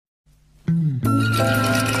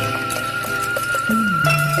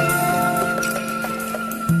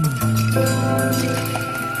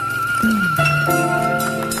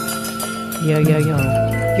Yo, yo, yo.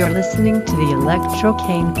 You're listening to the Electro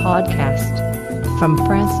Cane podcast. From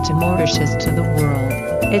France to Mauritius to the world,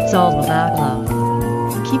 it's all about love.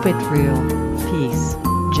 Keep it real. Peace,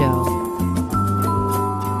 Joe.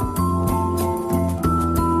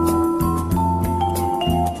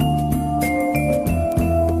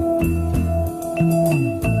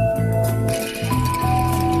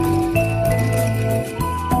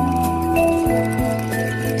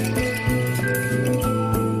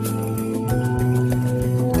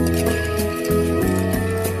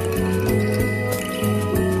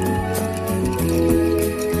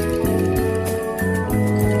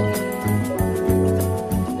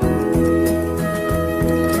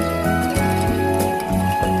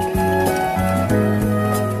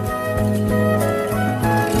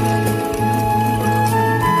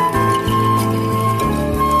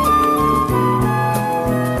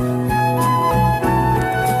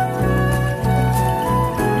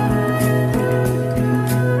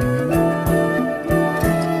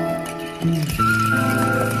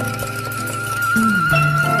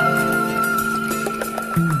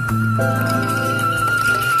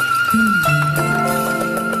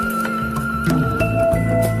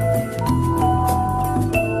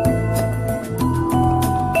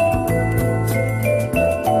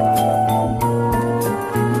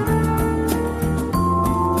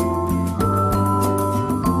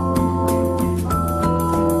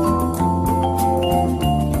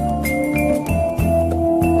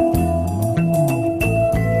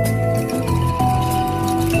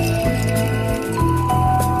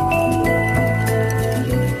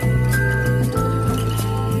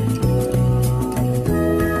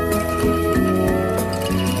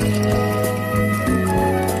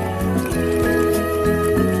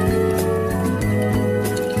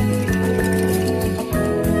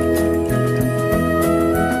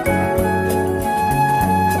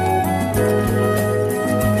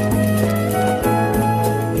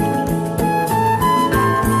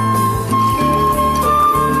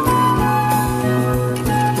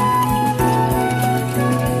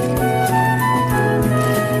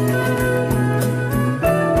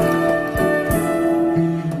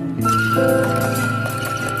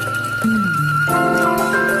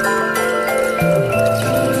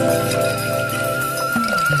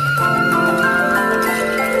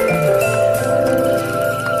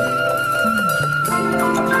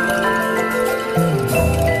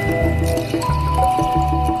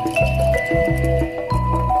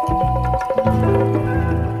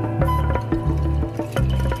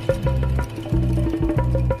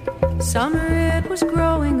 Summer, it was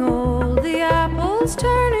growing old, the apples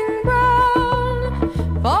turning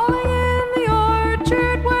brown, falling in the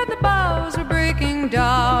orchard where the boughs were breaking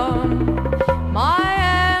down. My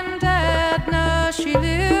Aunt Edna, she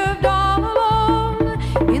lived all alone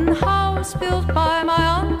in the house built by my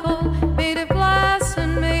uncle, made of glass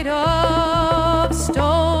and made of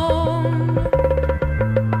stone.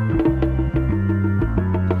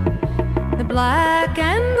 The black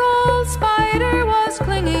and gold spider was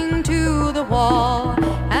clinging to the wall,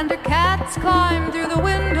 and her cats climbed through the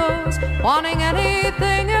windows, wanting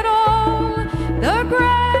anything at all. The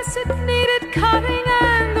grass, it needed cutting,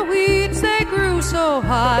 and the weeds, they grew so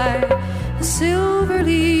high. The silver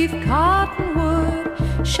leaf cottonwood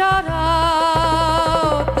shut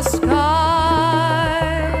out the sky.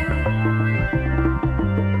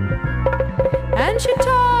 And she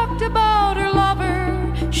talked about her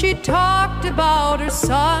lover, she talked about her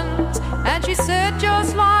sons, and she said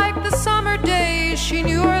just like the summer days, she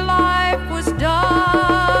knew her life was done.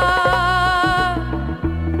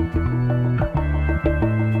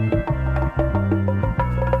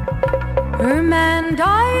 Her man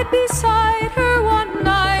died beside her one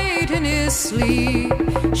night in his sleep.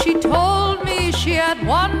 She told me she had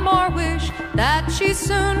one more wish that she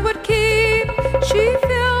soon would keep. She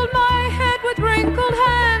filled my head with wrinkled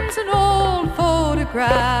hands and old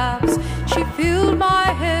photographs. She filled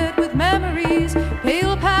my head with memories,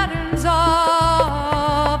 pale patterns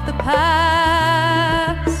of the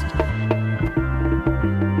past.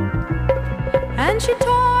 And she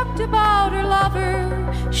talked about her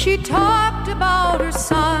lover, she talked about her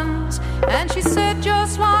sons, and she said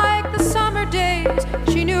just like the summer days,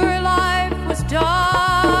 she knew her life was done.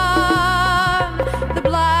 The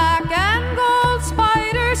black and gold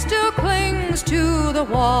spider still clings to the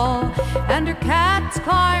wall, and her cats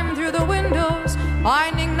climb through the windows,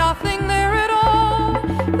 finding nothing there at all.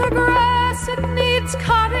 The grass, it needs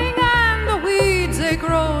cutting, and the weeds, they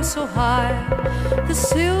grow so high. The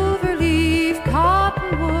silver leaf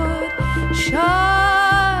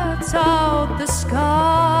shuts out the sky.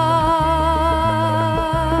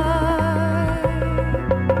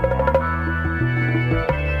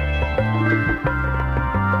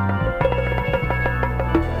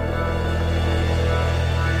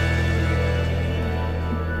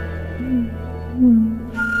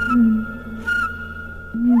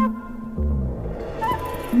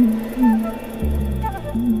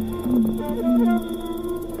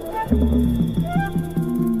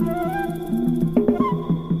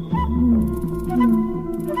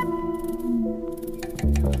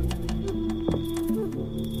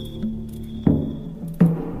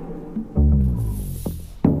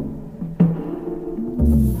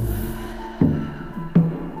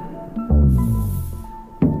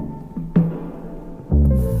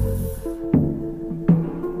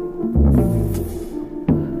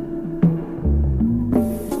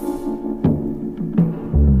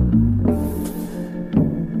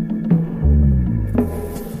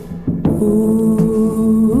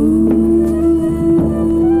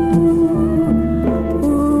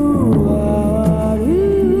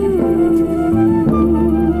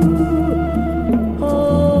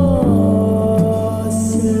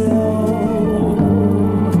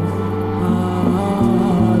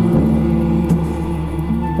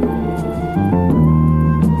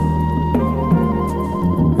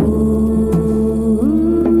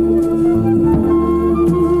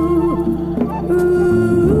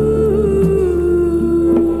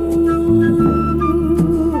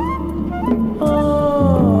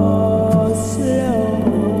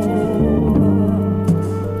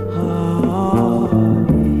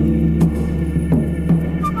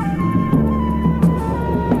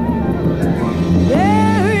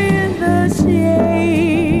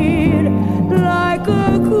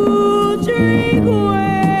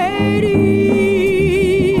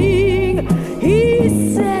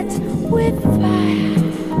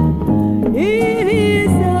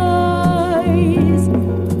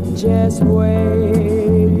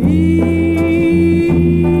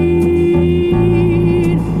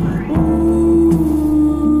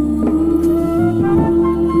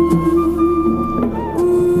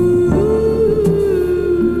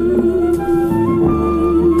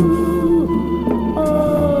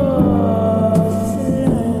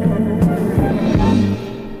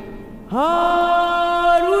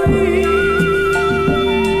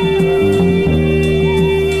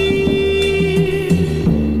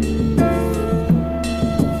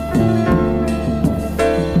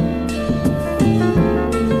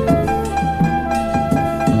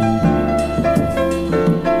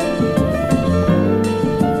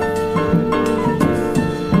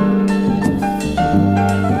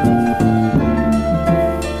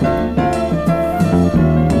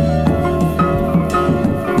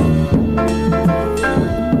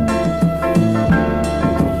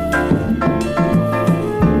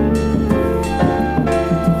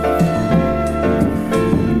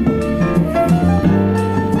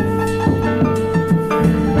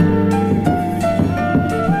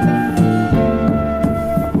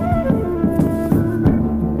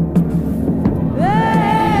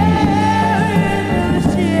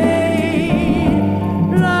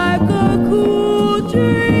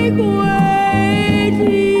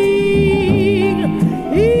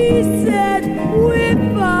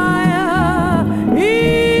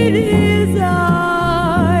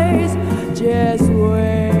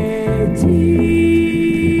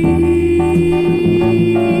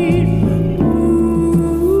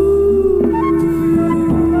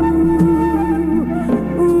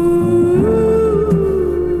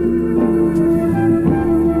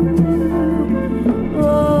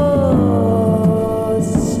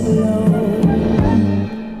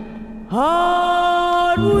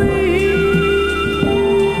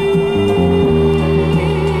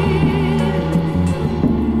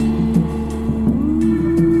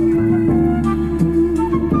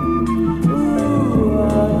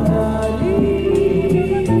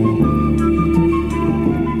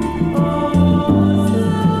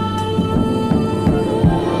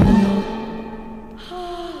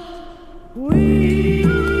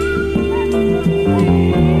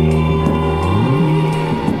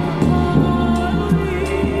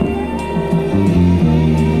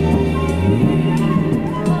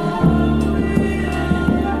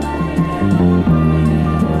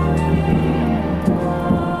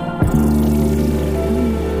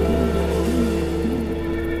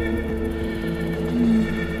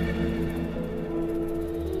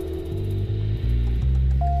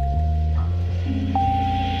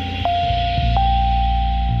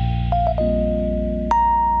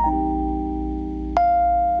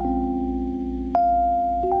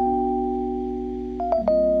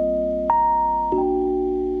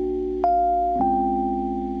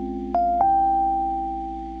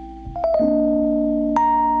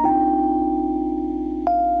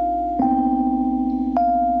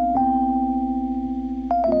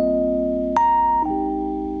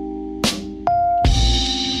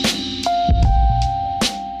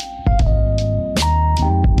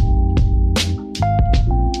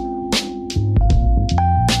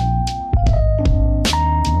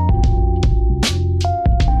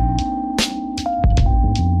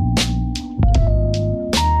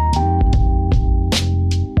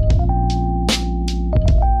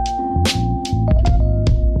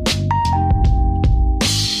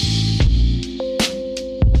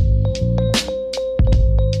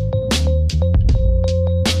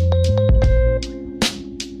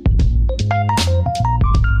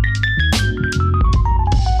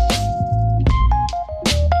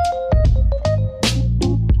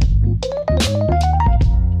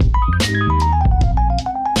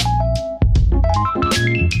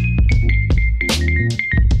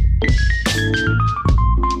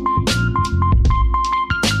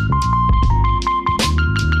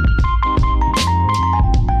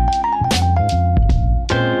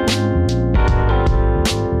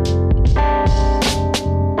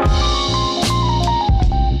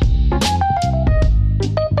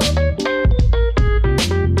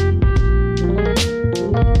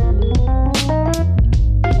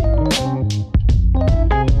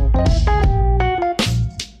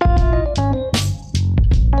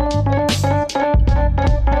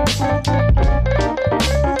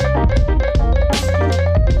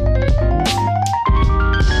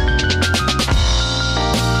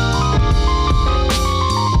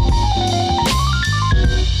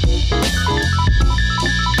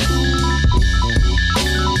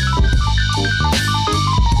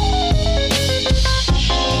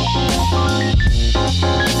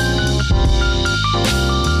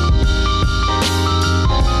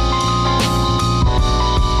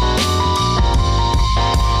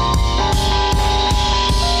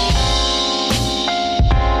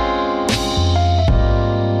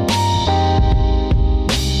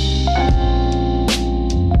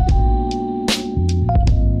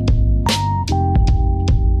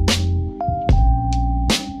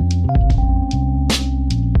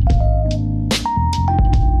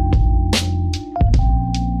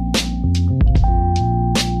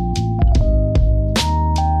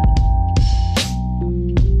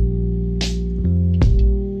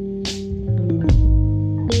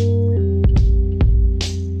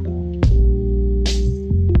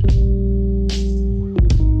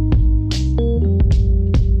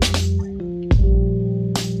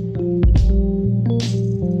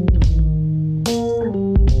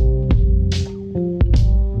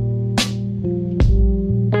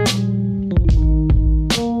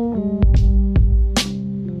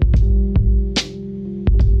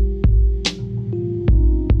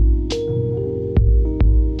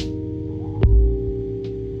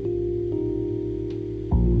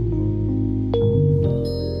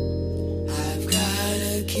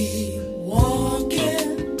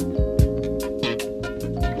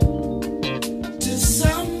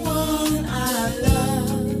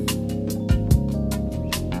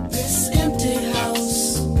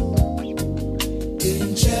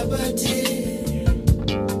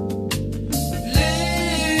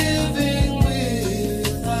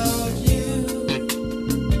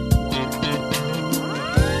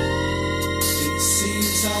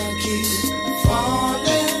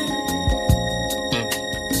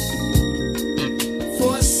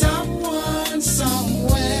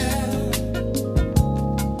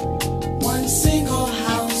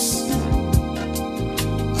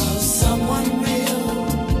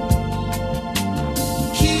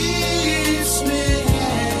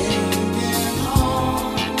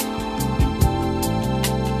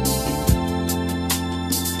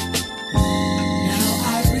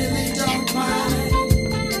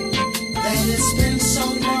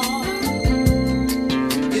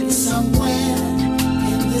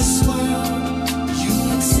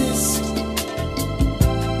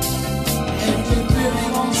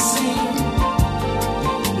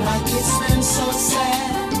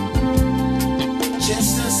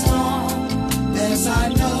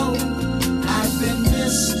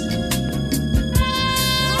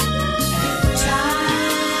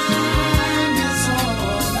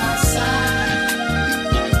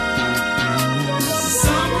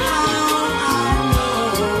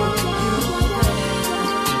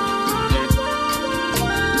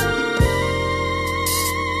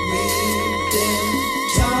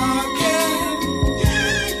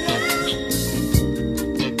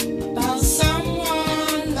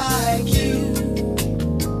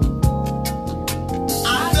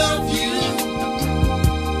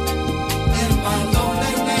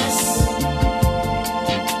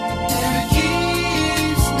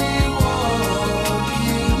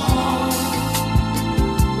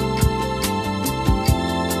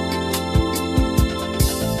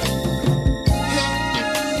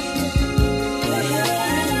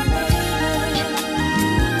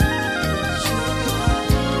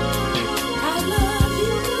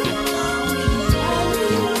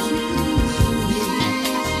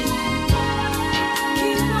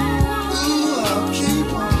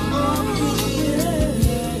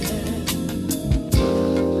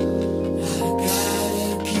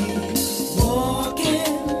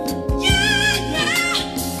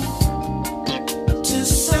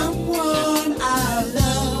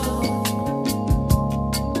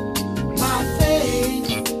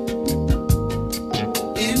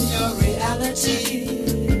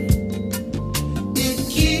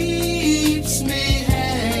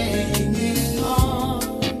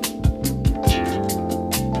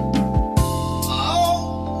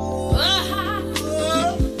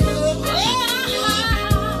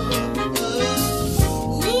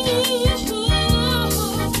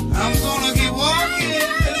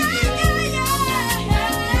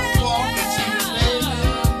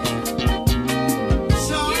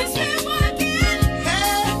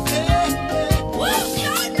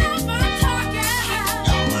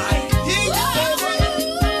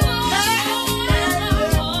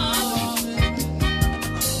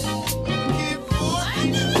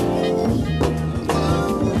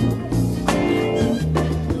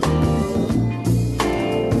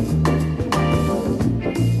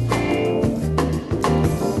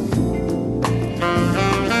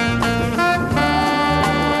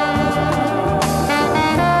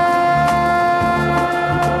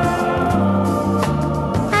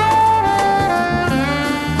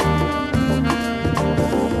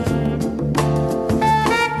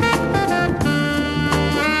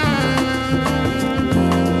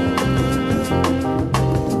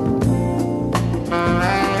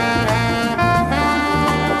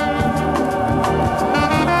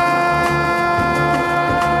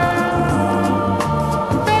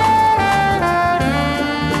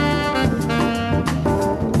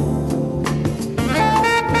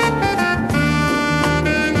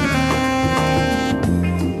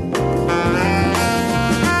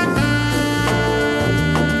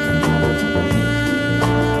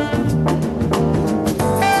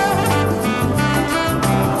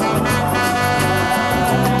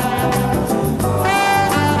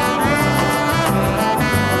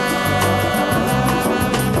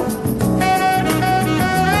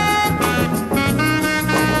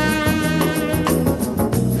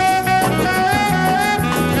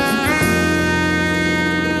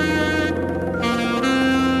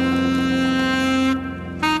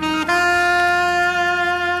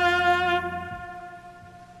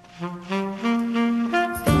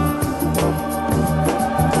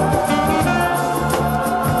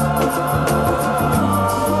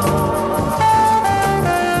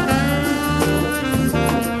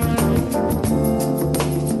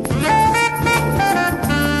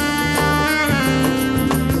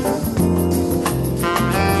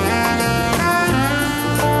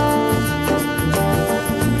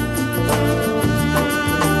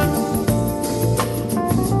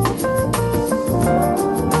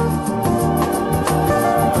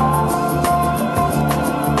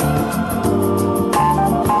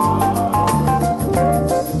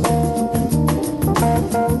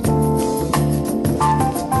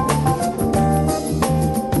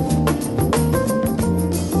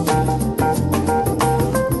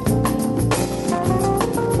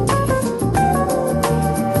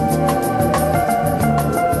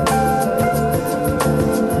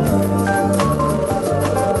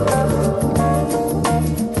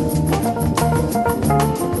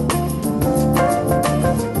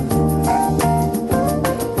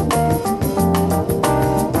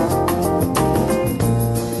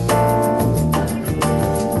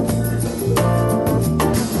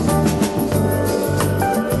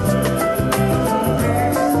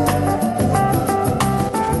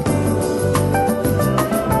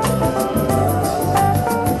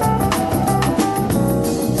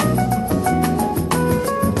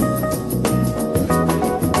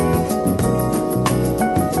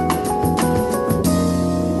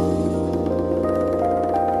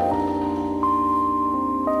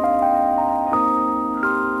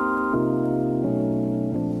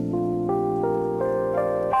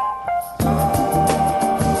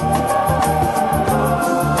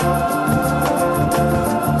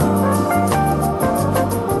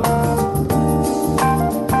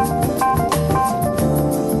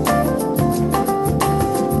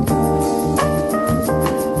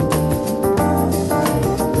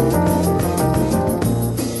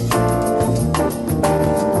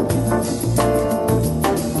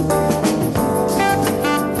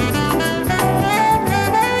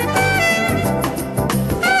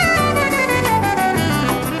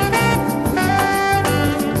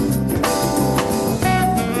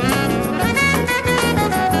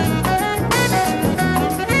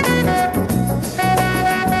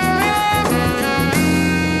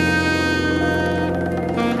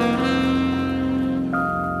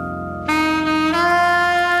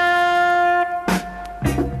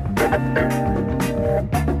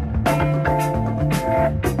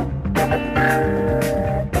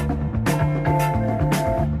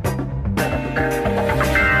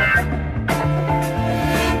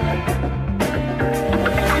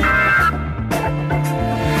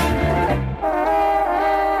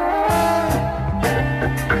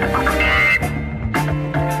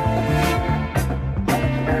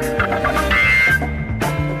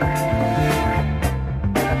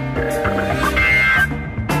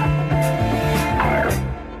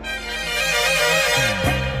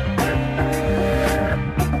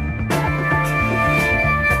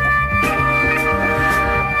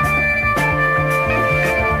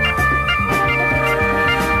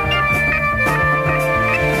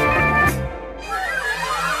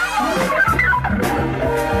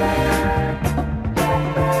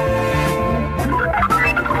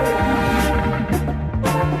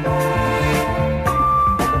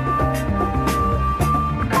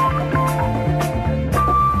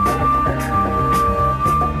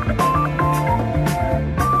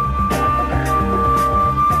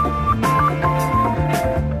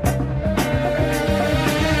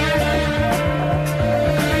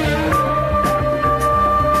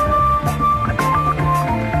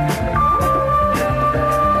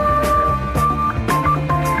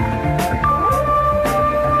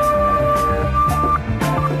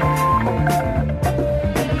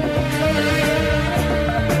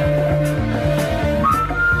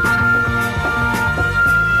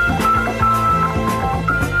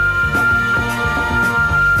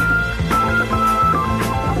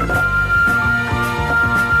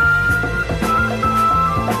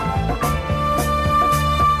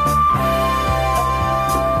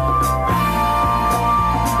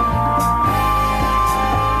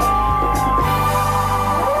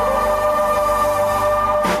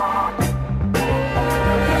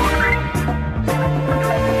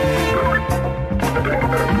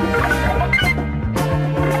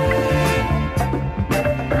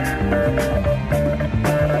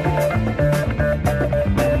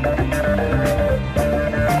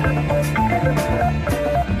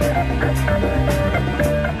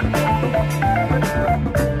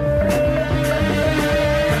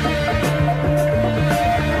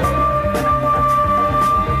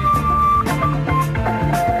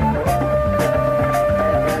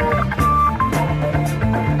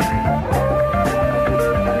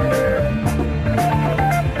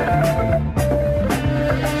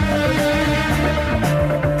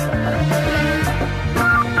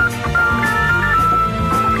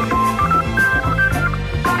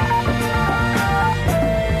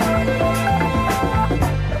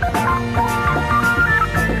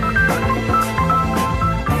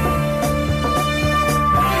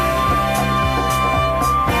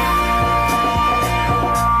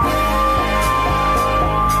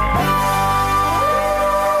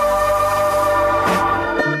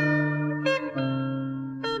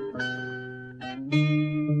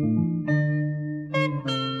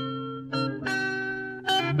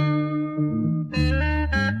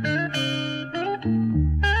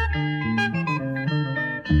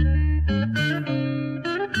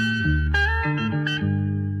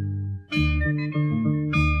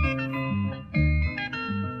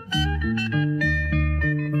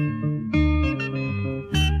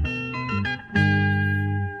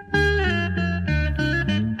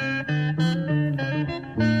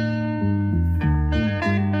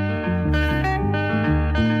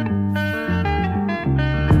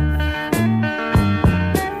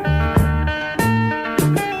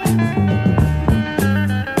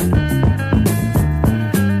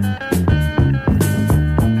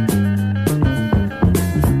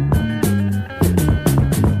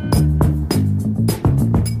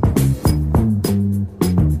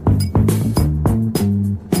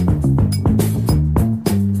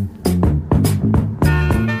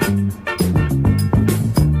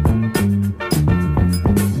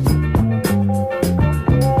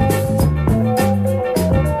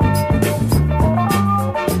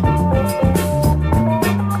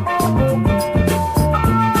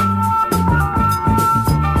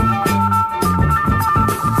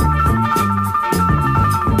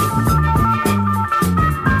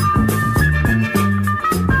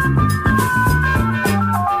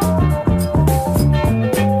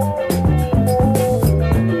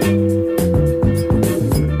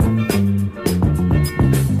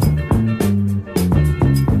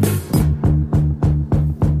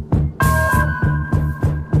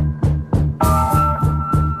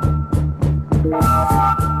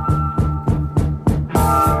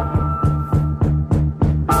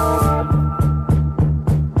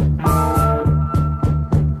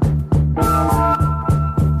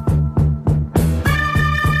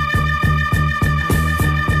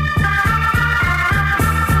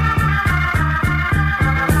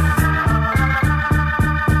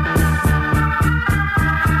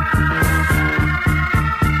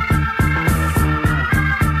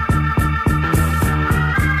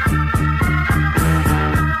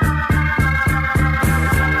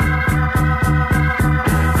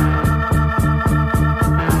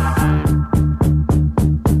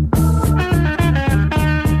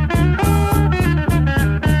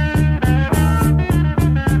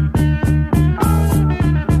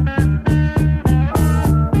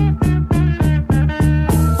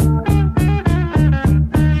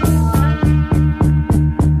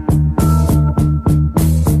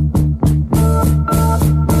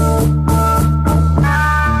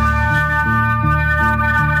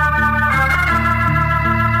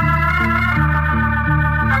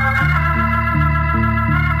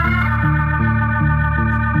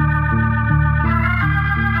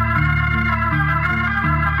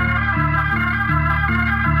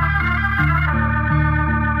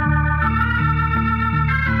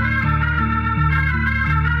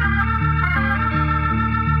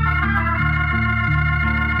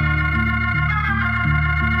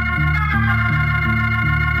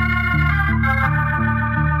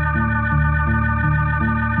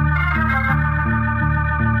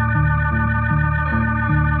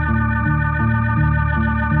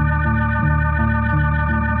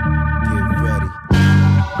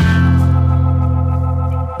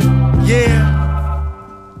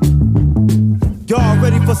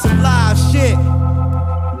 for some live shit.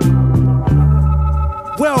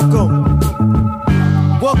 Welcome.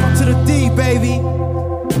 Welcome to the D, baby.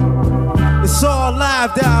 It's all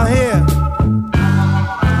live down here.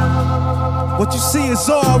 What you see is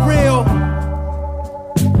all real.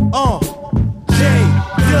 Jay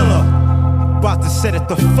Dilla. About to set it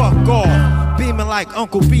the fuck off. Beaming like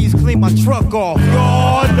Uncle B's clean my truck off.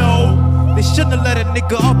 Y'all know they shouldn't have let a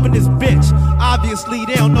nigga up in this bitch. Obviously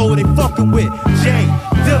they don't know what they fucking with. Jay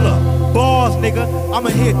Dilla, bars, nigga. I'ma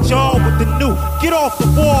hit y'all with the new. Get off the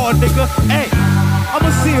wall, nigga. Hey,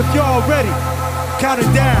 I'ma see if y'all ready. Count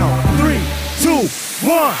it down. 3, 2,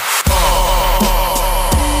 1.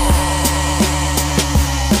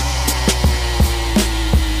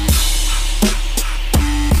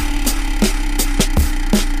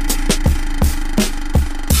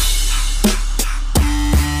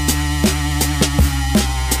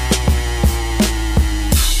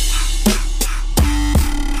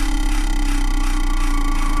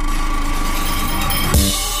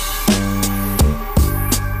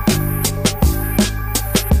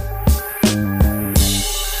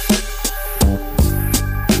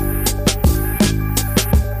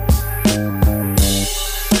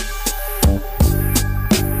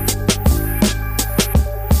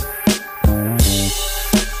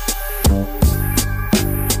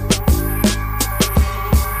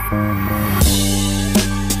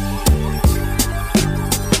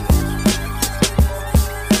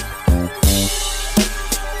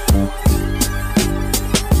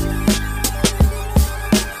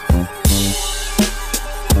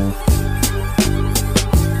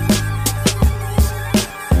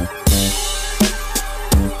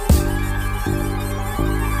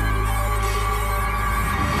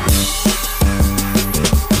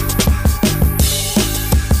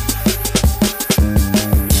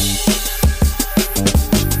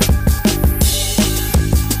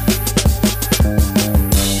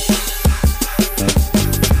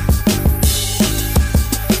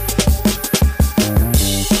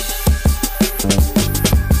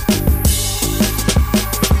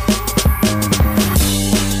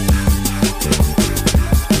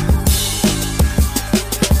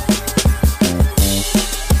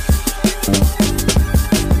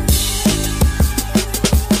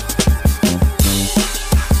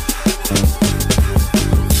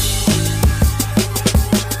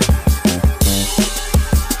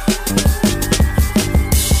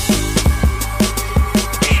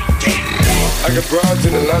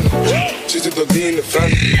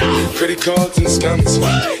 Credit cards in the scammers,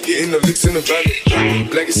 hitting the licks in the van.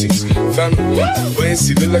 Legacies, family, wait and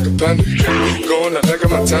see, look like a panda. Going out like a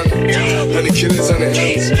Montana, 100 killers on their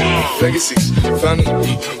hands. Legacies, family,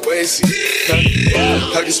 wait and see, family.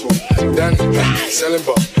 Pockets full, Danny, selling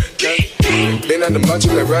ball, candy. Been on the macho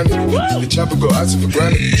like Randy, the chopper go out for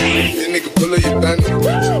granted. This nigga pull up your bandit,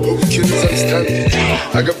 over killers understand it.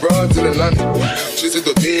 I got broads in Atlanta, twisted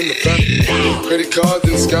the D in the family. Credit cards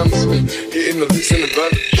in the scammers, hitting the licks in the van.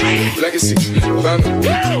 Legacy, family,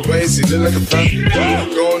 wait and see, look like a panda.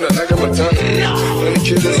 Going out like a Montana, 100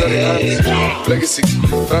 killers on their hands. Legacy,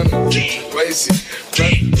 family, wait and see,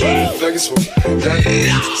 family. Pockets full, Danny,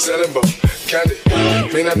 selling ball, candy.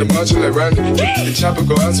 Been on the macho like Randy, the chopper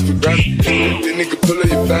go out for granted. This nigga pull up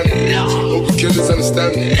your bandit, over killers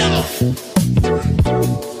understand me.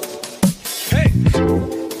 Hey!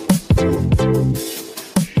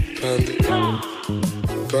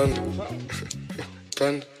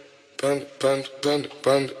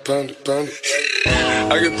 Panda.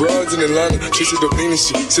 I get broads in Atlanta, twisted up lean and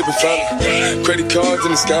shit, sippin' fountain. Credit cards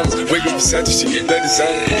in the scammers, wake up beside your shit, like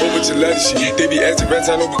designer, over your ladder shit. They be acting rats,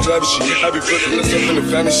 I don't be clubbing shit. I be putting myself in the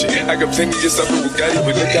family shit. I got plenty just up with Bugatti,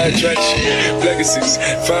 but look how I try shit. Legacies,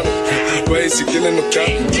 family, why is he killing them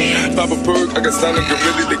cops? Pop a perk, I got Sonic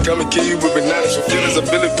Gorilla, they come and kill you with bananas. For feelings, I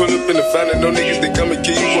feel it, pull up in the fountain. No niggas, they come and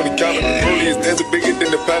kill you on the counter. Broly is dancing bigger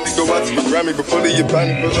than the pound, they go out to the Grammy, but pull it, your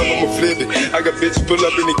pound, pull up, I'ma flip it. I got bitches, pull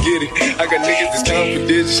up and they get it. I got niggas that's counting for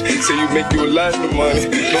digits. Say you make you a lot of money.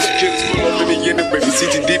 No killers pull up in the end, baby.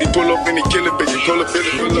 CGD pull up in the killer, baby. Pull up in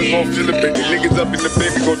the pull up, gon' feel it, baby. Niggas up in the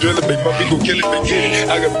baby, gon' drill it, baby. Puppy gon' kill it, baby. Get it.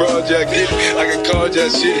 I got broad, yeah, I get it. I got cards, yeah,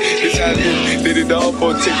 shit it. This how I live. Did it all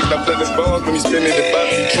for a ticket. I'm planning bombs when he spinning the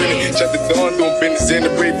bottom, he trending. Shut the dawn, doing business in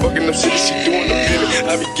the break, fucking up shit, she doing the feeling.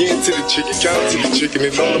 I begin to the chicken, count to the chicken,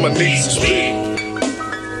 and all of my niggas are split.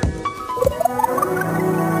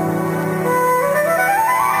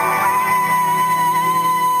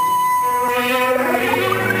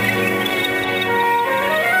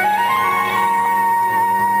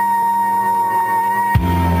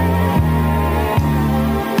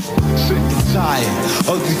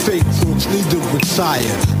 Ugly fake folks need to retire.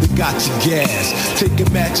 The got your gas. Take a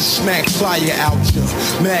match and smack fire out your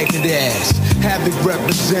magnet ass. Havoc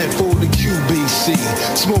represent for the QBC.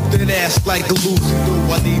 Smoke that ass like a loser,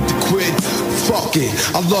 though I need to quit. Fuck it,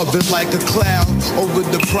 I love it like a cloud over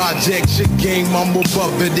the project. Your game, I'm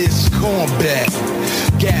above it, it's combat.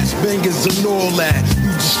 Gas bangers and all that.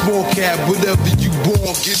 You just smoke at whatever you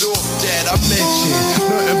want. Get off that, I mentioned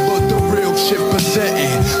nothing but the real shit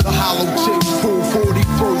presenting. The hollow chick full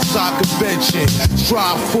 41st side convention.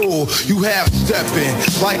 Strive full, you half stepping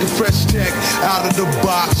like a fresh tech out of the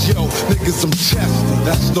box. Yo, niggas, I'm testing,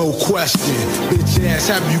 that's no question. Bitch ass,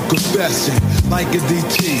 have you confessing like a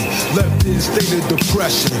DT? Left in state of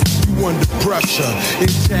depression. You under pressure,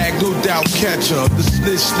 intact, no doubt catcher. The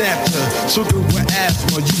snitch snatcher, sugar with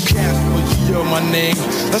asthma. You Casper, you hear my name.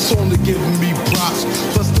 That's only giving me props.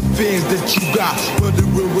 Plus the fans that you got,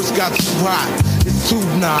 wondering what's got you hot. It's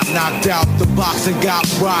 2-9, knocked out the box and got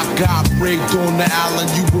rock. Got raped on the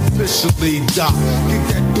island, you officially die. Get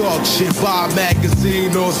that dog shit, buy a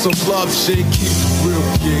magazine or some love shit. Keep it real,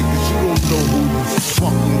 kid, cause you don't know who you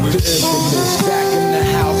fucking with. The infamous, back in the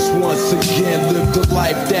house once again. Lived a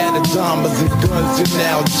life that of diamonds and guns and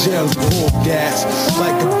now gems. Pour gas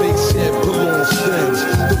like a bass head, pull on stems.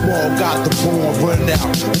 The wall got the bomb, run out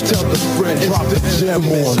and tell the friend, drop the gem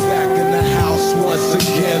on. Back in the house once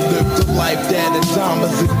again. Lived a life that of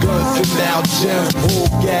diamonds and guns and now gems. Pour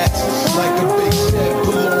gas like a bass head,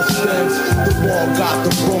 pull on stems. The wall got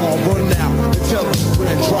the bomb, run out and tell the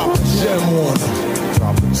friend, drop the gem on.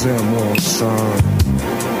 Drop the gem on, son.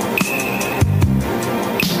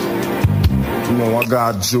 You know I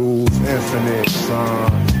got jewels, infinite,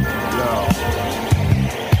 son. Yo.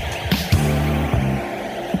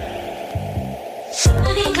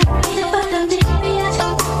 Somebody can read it, but I'm delirious.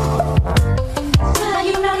 So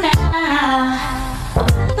you know now.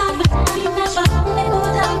 But without you, that's why I'm only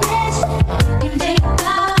more than this. You can take a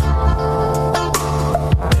bow.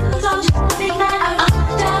 It was all just a big night, I'm up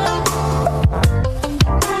down.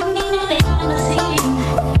 I don't need no limousine.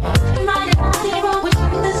 If you're riding my hero, we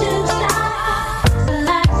bring the superstar.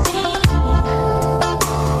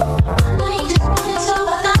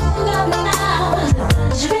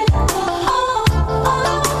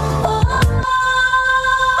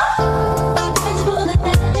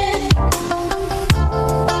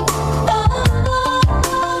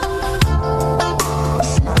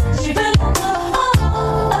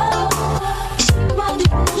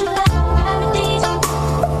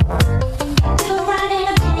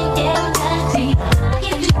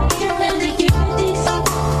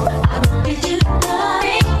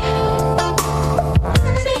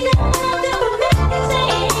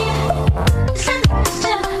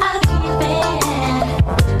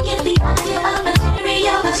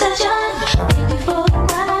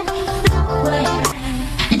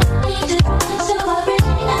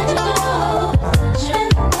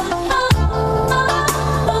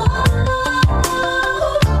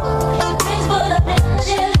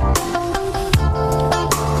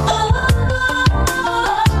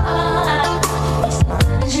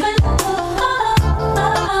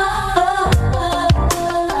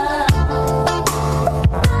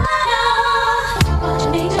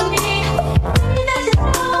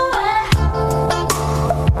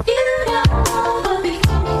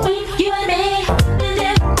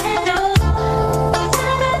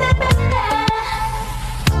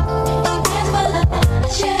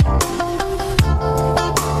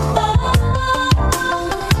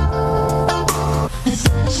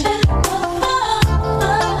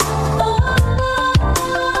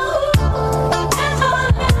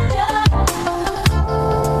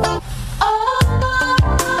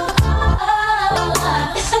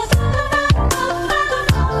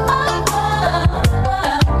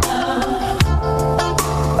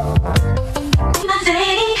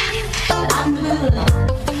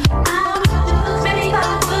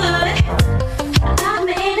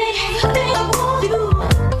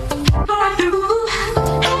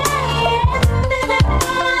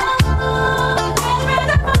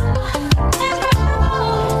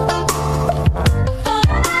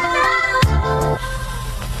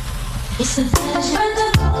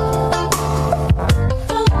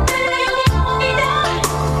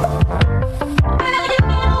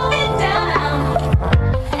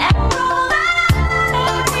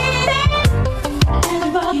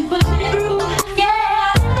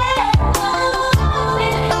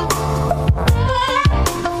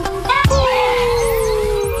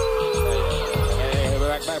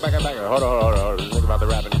 Hold on. Think about the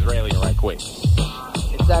rapping Israeli right quick.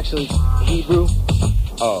 It's actually Hebrew.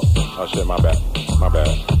 Oh shit, my bad.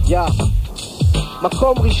 Yeah.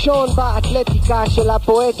 מקום ראשון באתלטיקה של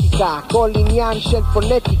הפואטיקה, כל עניין של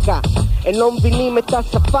פונטיקה. הם לא מבינים את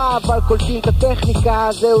השפה אבל קולטים את הטכניקה,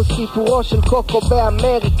 זהו סיפורו של קוקו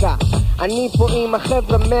באמריקה. אני פה עם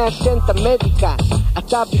החבר'ה מעשן את המדיקה,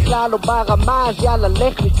 אתה בכלל לא ברמה אז יאללה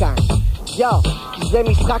לך מכאן. יאו, כי זה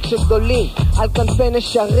משחק של גדולים, על כנפי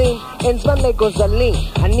נשרים, אין זמן לגוזלים.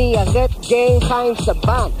 אני הרפ גיים חיים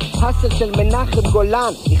סבן, הסל של מנחם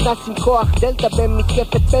גולן, נכנס עם כוח דלטה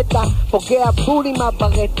במתקפת פתע, פוגע בול עם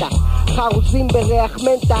הברטה, חרוזים בריח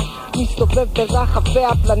מנטה, מסתובב ברחבי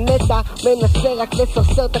הפלנטה, מנסה רק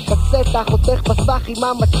לסרסר את הקסטה, חותך בסך עם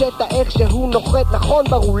המצ'טה, איך שהוא נוחת נכון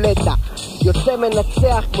ברולטה, יוצא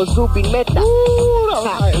מנצח כמו זובין מטה.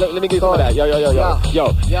 Let me get some of that. Yo.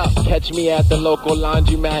 Catch me at the local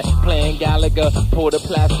laundromat, playing Gallagher. Pull the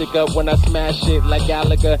plastic up when I smash it like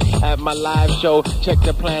Gallagher. At my live show, check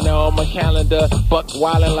the planner on my calendar. Buck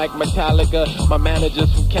wildin' like Metallica. My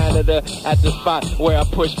manager's from Canada. At the spot where I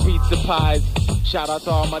push pizza pies. Shout out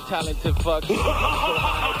to all my talented fucks.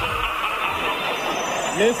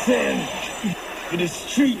 Listen to the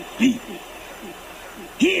street beat.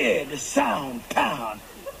 Hear the sound pound.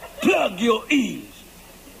 Plug your ears.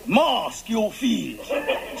 Mask your fears.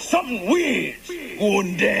 Something weird's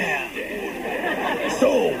going down. So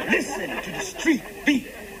listen to the street beat.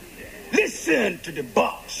 Listen to the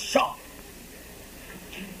box shop.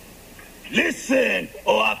 Listen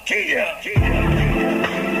or I'll kill you.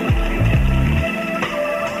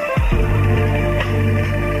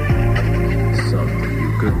 Something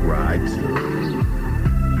you could ride to.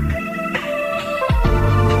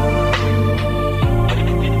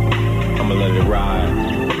 I'ma let it ride.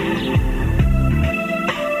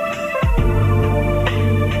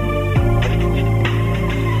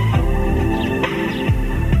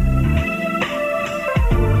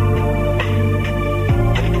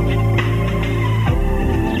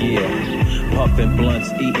 Puffin' blunts,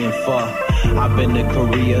 eating pho. I've been to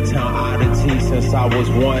Koreatown oddity since I was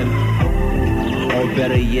one. Or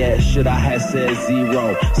better yet, should I have said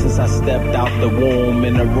zero? Since I stepped out the womb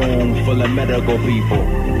in a room full of medical people.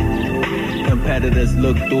 Competitors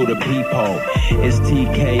look through the peephole. It's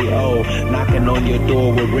TKO, knocking on your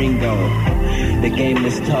door with Ringo. The game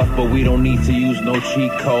is tough, but we don't need to use no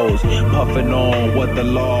cheat codes. Puffing on what the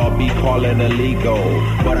law be calling illegal.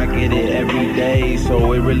 But I get it every day,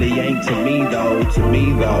 so it really ain't to me though. To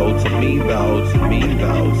me though, to me though, to me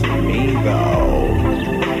though, to me though.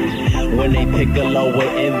 When they pick a low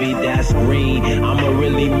with envy, that's green. I'ma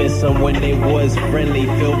really miss them when they was friendly.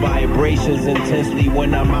 Feel vibrations intensely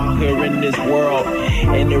when I'm out here in this world,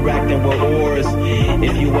 interacting with oars.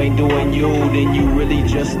 If you ain't doing you, then you really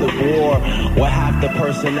just a bore. With half the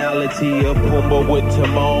personality of Pumbaa with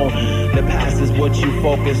Timon. The past is what you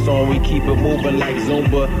focus on. We keep it moving like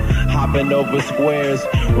Zumba, hopping over squares.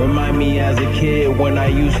 Remind me as a kid when I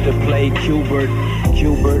used to play Cubert.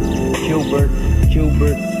 Cubert, Cubert,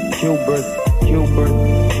 Cubert, Cubert, Cubert,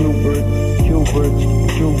 Cubert, Cubert,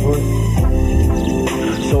 Cubert.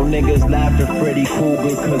 So niggas laughed at Freddy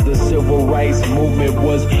Krueger cause the civil rights movement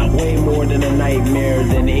was way more than a nightmare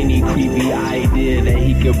than any creepy idea that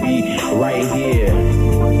he could be right here.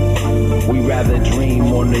 We rather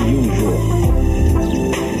dream on the usual.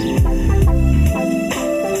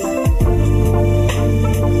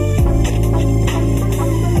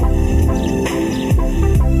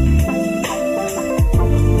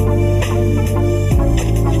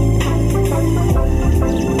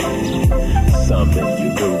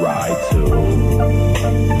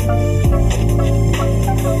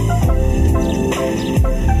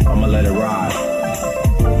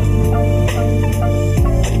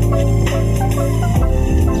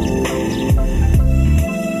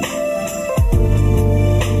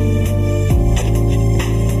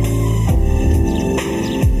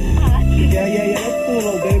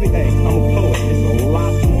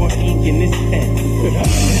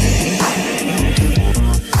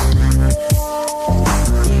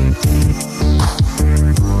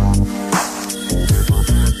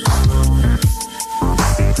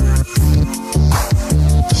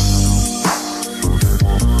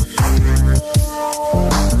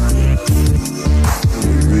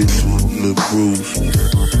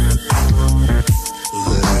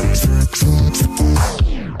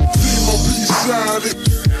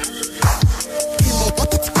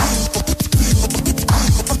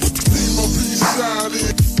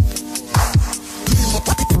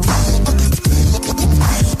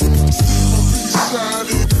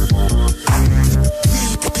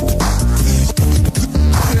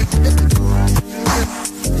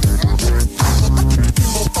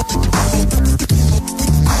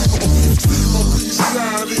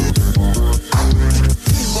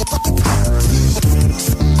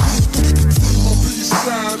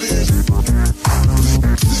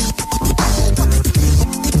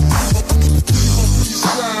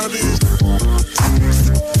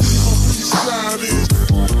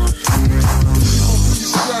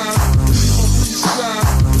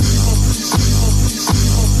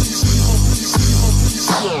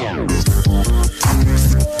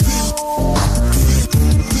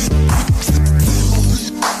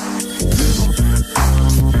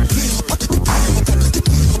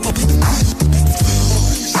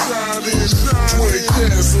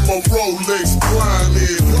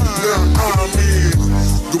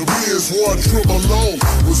 one trim alone.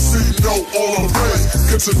 With C-note on the race.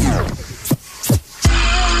 Get your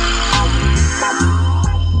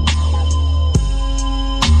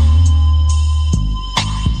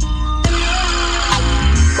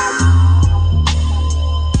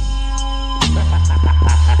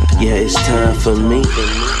Yeah, it's time for me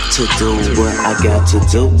to do what I got to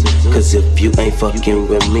do. Cause if you ain't fucking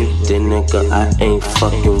with me, then nigga, I ain't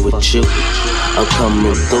fucking with you. I'm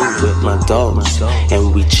coming through with my dogs,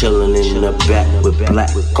 and we chillin' in the back with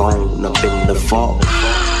black gone up in the fall.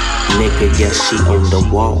 Nigga, yeah, she on the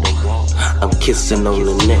wall. I'm kissing on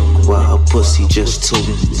the neck while her pussy just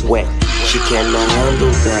too wet. She cannot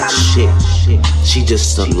handle that shit. She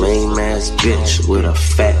just a lame ass bitch with a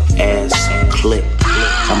fat ass clip.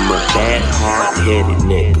 I'm a bad, hard-headed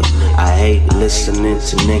nigga. I hate listening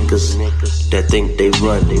to niggas that think they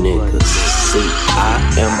run niggas. See, I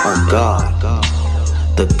am a god,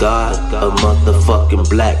 the god of motherfucking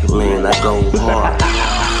black land. I go hard.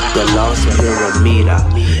 The Lost Pyramida.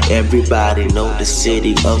 Everybody know the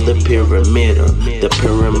city of the pyramid. The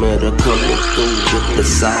pyramid coming through with the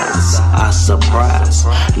size. I surprise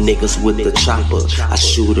niggas with the chopper. I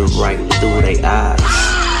shoot it right through their eyes.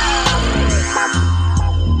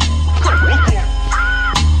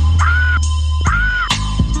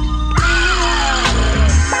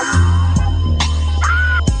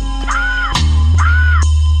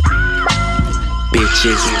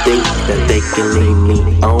 Bitches think that they can leave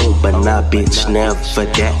me on, but nah, bitch, never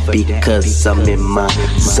that, because I'm in my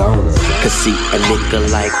zone. Cause see, a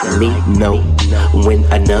nigga like me know when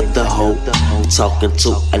another hoe talking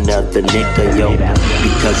to another nigga, yo,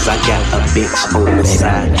 because I got a bitch on the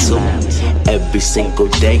side too. Every single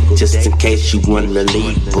day, just in case you wanna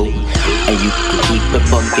leave, boo. And you can keep it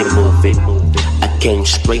fucking moving. I came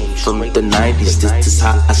straight from the 90s, this is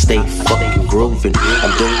how I stay fucking grooving.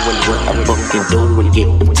 I'm doing what I'm fucking doing,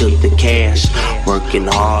 getting to the cash. Working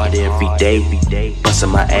hard every day, busting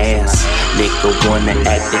my ass. Nigga wanna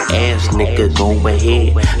act the ass, nigga go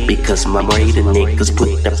ahead. Because my raider niggas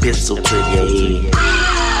put the pistol to your head.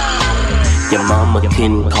 Your mama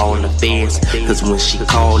couldn't call the feds, cause when she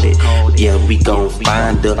called it, yeah, we gon'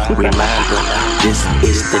 find her. Reminder, this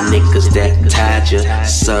is the niggas that tied your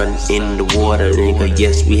son in the water, nigga.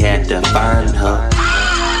 Yes, we had to find her.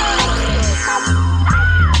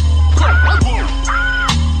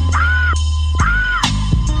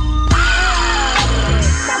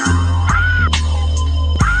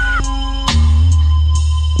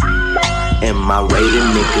 And my rated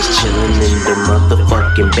niggas chillin' in the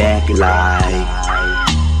motherfucking back light.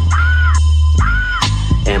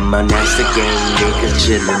 And my nasty gang niggas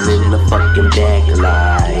chillin' in the fucking back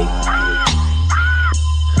light.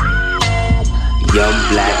 Young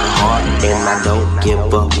black heart, and I don't give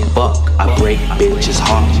a fuck. I break bitches'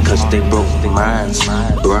 heart, cause they broke minds,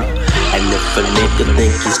 bruh. And if a nigga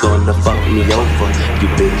think he's gonna fuck me over, you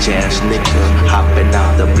bitch ass nigga hopping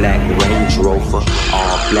out the black Range Rover.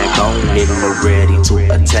 All black on and ready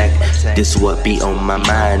to attack. This what be on my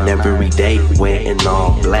mind every day, wearing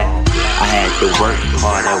all black. I had to work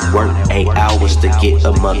hard at work, 8 hours to get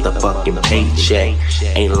a motherfucking paycheck.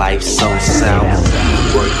 Ain't life so sour?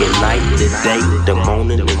 Working night to day, the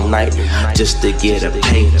morning to night, just to get a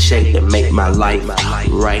paycheck to make my life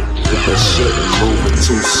right. But shit moving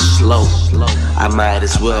too slow. I might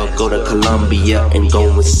as well go to Colombia and go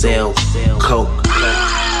and sell coke.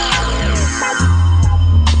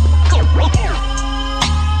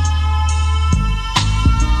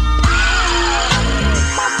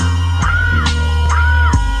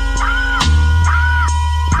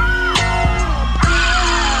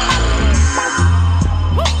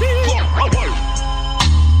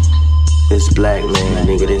 This black man,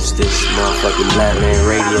 nigga, this motherfucking black man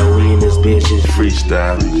radio. We in this bitch is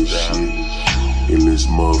freestyling this shit. In this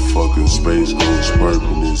motherfucking Space Ghost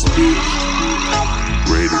purple this bitch.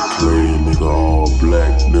 Rated clean, nigga, all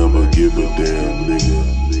black, never give a damn, nigga.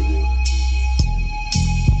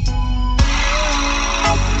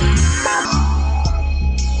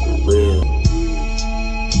 Real.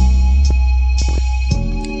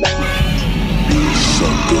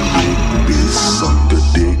 Suck a dick, bitch, suck a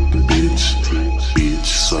dick, bitch. Bitch,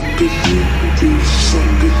 suck a dick, bitch,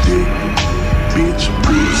 suck a dick. Bitch,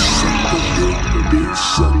 bitch, suck a dick, bitch,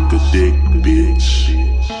 suck a dick, bitch.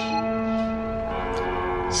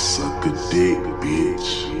 Suck a dick, bitch.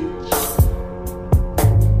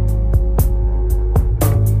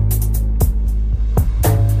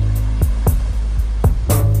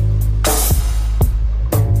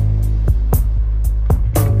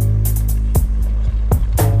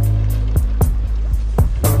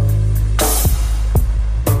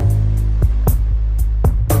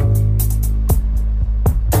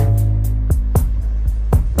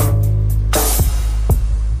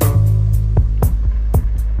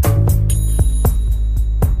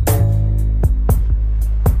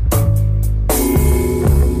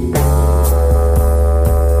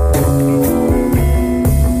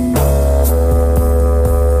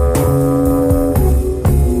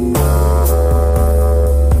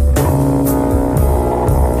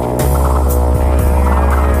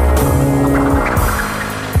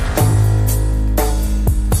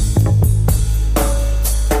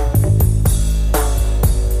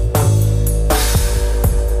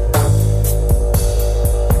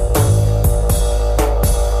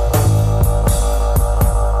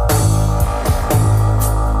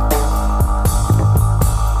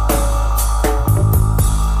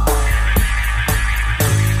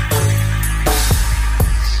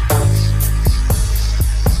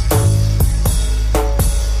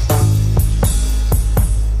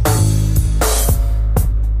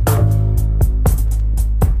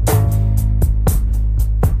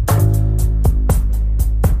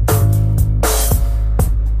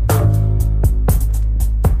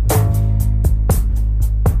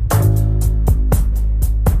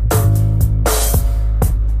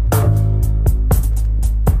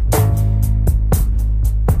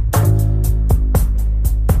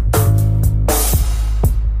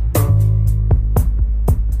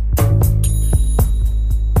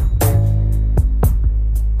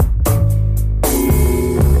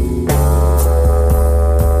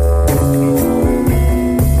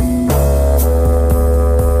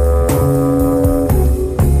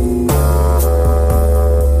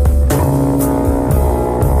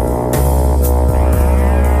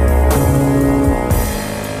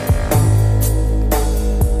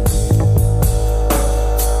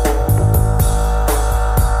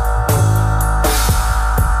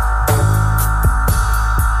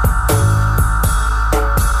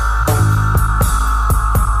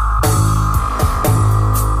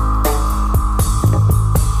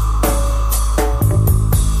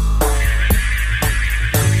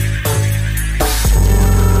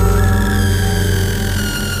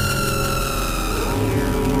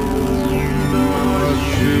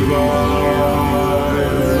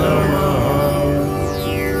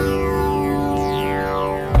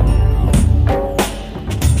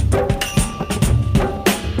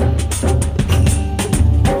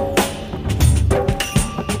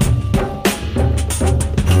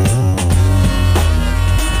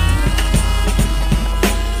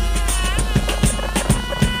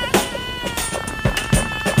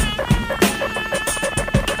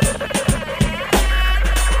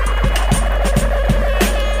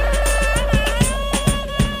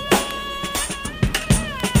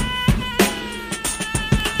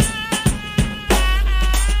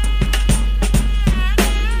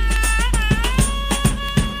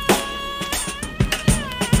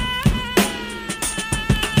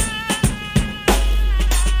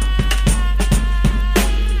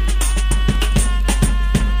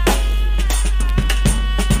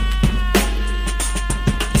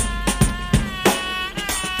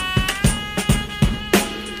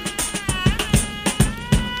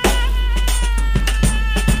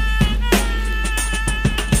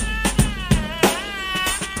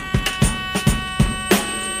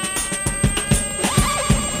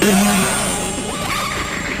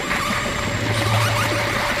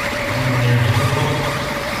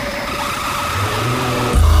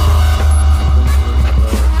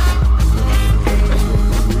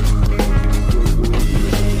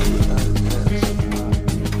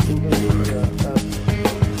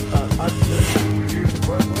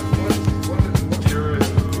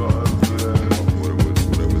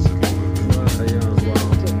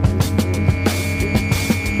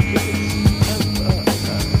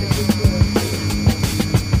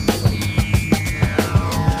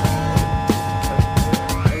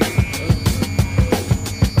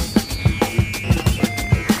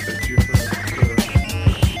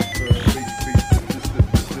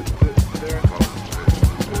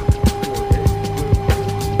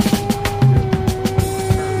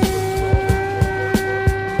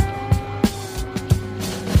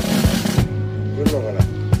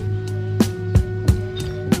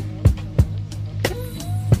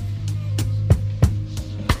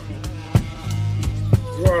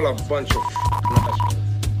 A bunch of assholes.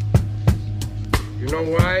 You know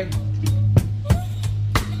why?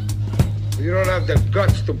 You don't have the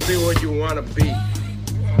guts to be what you want to be.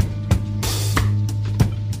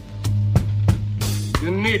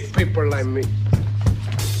 You need people like me.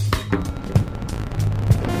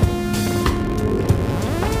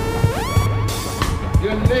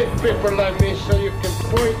 You need people like me so you can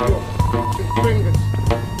point your fucking fingers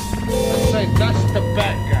and say, that's the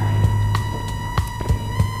bad guy.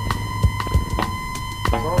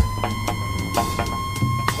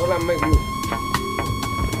 What I make you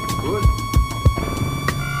good?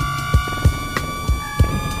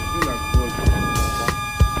 You're not good.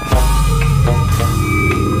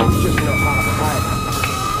 You just know how to hide.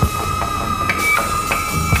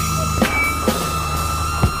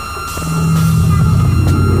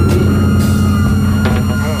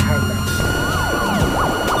 I don't have that.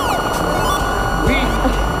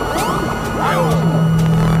 I always know.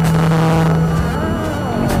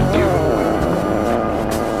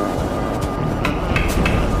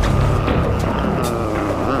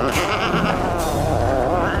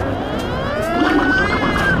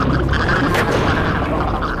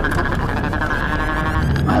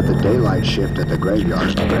 Daylight shift at the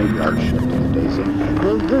graveyard shift at the day's end.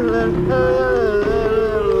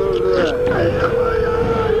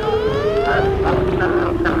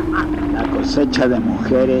 La cosecha de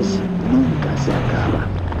mujeres nunca se acaba.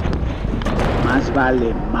 Más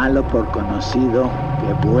vale malo por conocido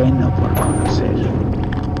que bueno por conocer.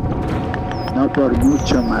 No por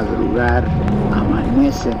mucho madrugar,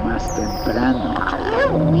 amanece más temprano.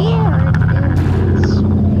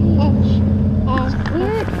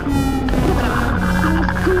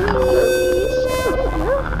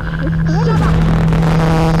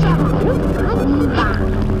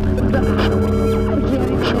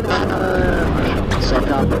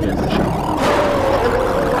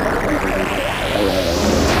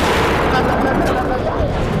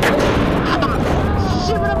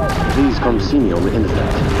 Please come see me on the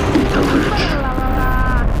internet.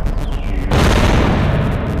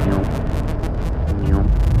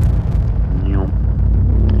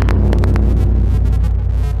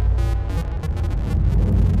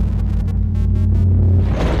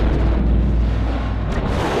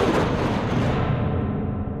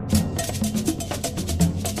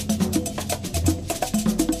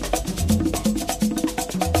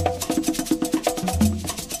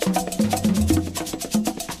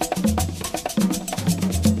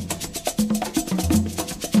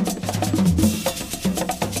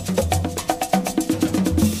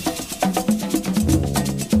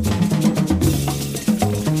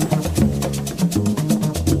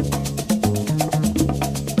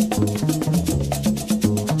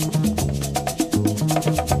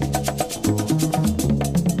 Thank you.